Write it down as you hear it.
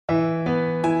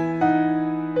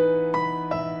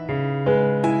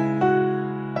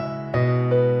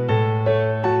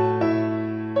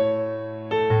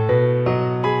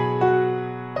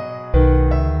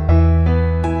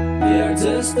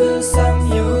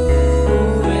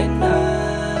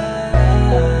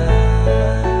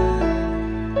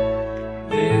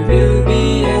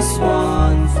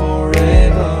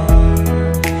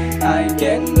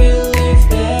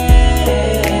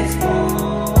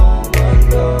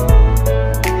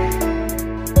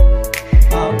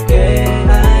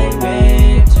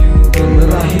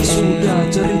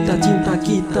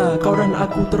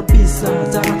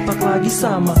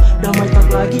bersama. Damai tak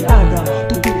lagi ada,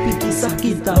 tutupi kisah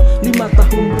kita 5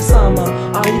 tahun bersama.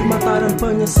 Air mata dan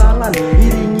penyesalan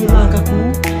iringi langkahku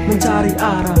mencari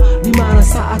arah, dimana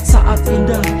saat-saat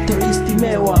indah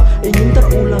teristimewa ingin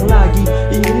terulang lagi,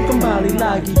 ingin kembali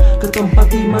lagi ke tempat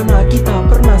dimana kita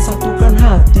pernah satukan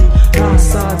hati.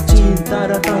 Rasa cinta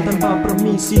datang tanpa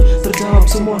permisi, terjawab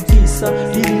semua kisah,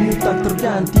 dirimu tak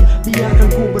terganti. Biarkan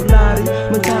ku berlari,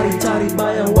 mencari-cari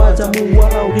bayang wajahmu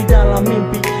walau di dalam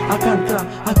mimpi. Akankah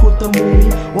aku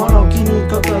temui, walau kini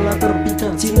kau telah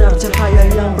terpikat sinar cahaya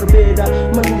yang berbeda,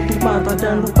 menutup mata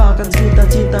dan lupakan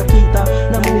cerita-cinta kita.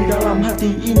 Namun dalam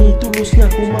hati ini tulusnya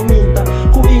ku meminta,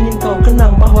 ku ingin kau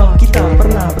kenang bahwa kita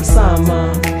pernah bersama.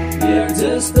 We're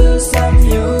just the same,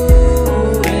 you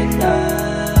and I.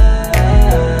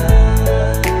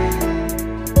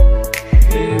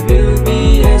 We will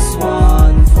be as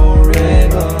one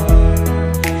forever.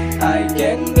 I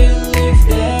can't believe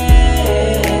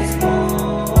this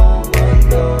moment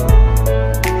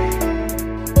gone.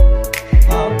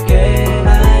 How can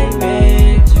I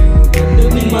make you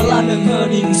believe? Malah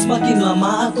kening, semakin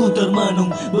lama aku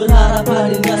termenung, berharap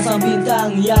hadirnya sang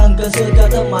bintang yang kesetia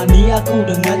temani aku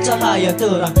dengan cahaya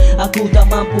terang. Aku tak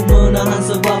mampu menahan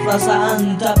sebuah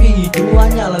perasaan, tapi itu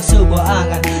hanyalah sebuah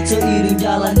angan. Seiring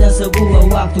jalannya sebuah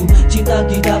waktu, cinta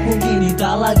kita pun kini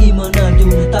tak lagi menentu,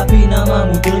 tapi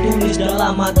namamu tertulis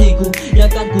dalam hatiku yang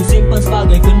akan ku simpan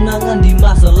sebagai kenangan di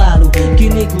masa lalu.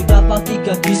 Kini ku dapat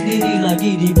kaki sendiri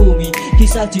lagi di bumi,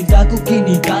 kisah cintaku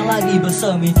kini tak lagi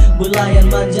bersemi. Belayan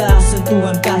manja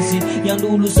sentuhan kasih yang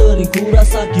dulu sering ku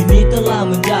rasa kini telah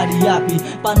menjadi api,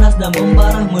 panas dan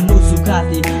membara menusuk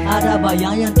hati. Ada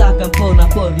bayang yang takkan pernah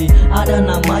pergi, ada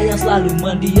nama yang selalu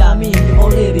mendiami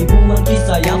oleh ribuan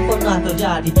kisah yang pernah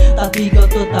terjadi. Tapi kau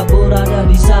tetap berada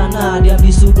di sana, diam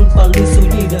di sudut paling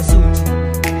sunyi dan suci.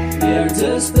 We're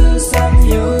just the same,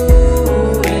 you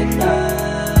and I.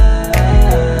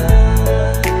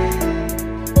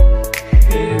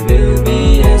 We will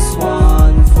be as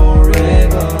one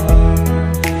forever.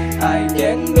 I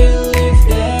can't believe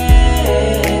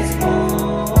this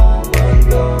moment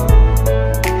gone.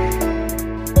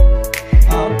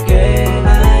 How can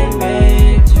I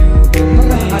make you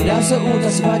believe? Ada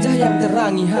seutas wajah yang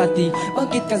terangi hati,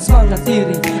 bangkitkan semangat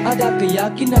diri. Ada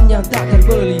keyakinan yang tak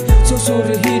terbeli,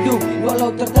 susuri hidup walau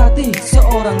tertatih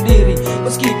seorang diri.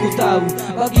 Meski ku tahu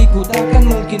bagiku takkan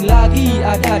mungkin lagi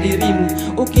ada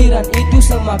dirimu, ukiran itu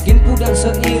semakin pudar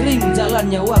seiring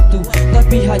jalannya waktu.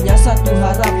 Tapi hanya satu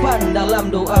harapan dalam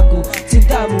doaku,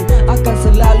 cintamu akan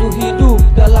selalu hidup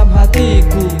dalam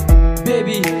hatiku.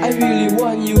 Baby, I really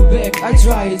want you back. I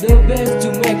try the best to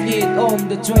make it on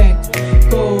the track,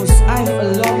 cause I'm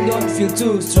alone, don't feel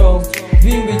too strong.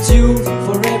 Being with you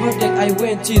forever that I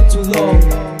waited too long.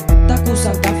 Tak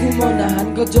kusangka ku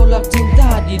menahan gejolak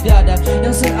cinta di dada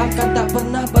yang seakan tak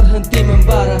pernah berhenti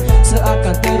membara,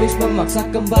 seakan terus memaksa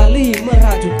kembali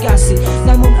merajut kasih.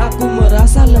 Namun aku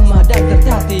merasa lemah dan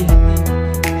tertatih.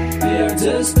 We're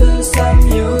just the same,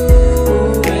 you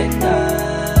and I.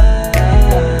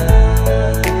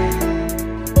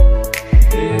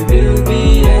 We will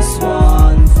be as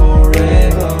one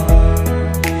forever.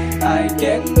 I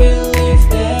can't believe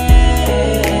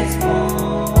this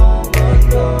moment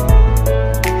gone.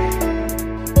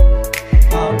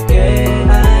 How can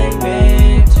I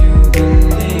make you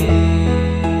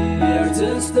believe? We're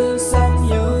just the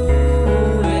same, you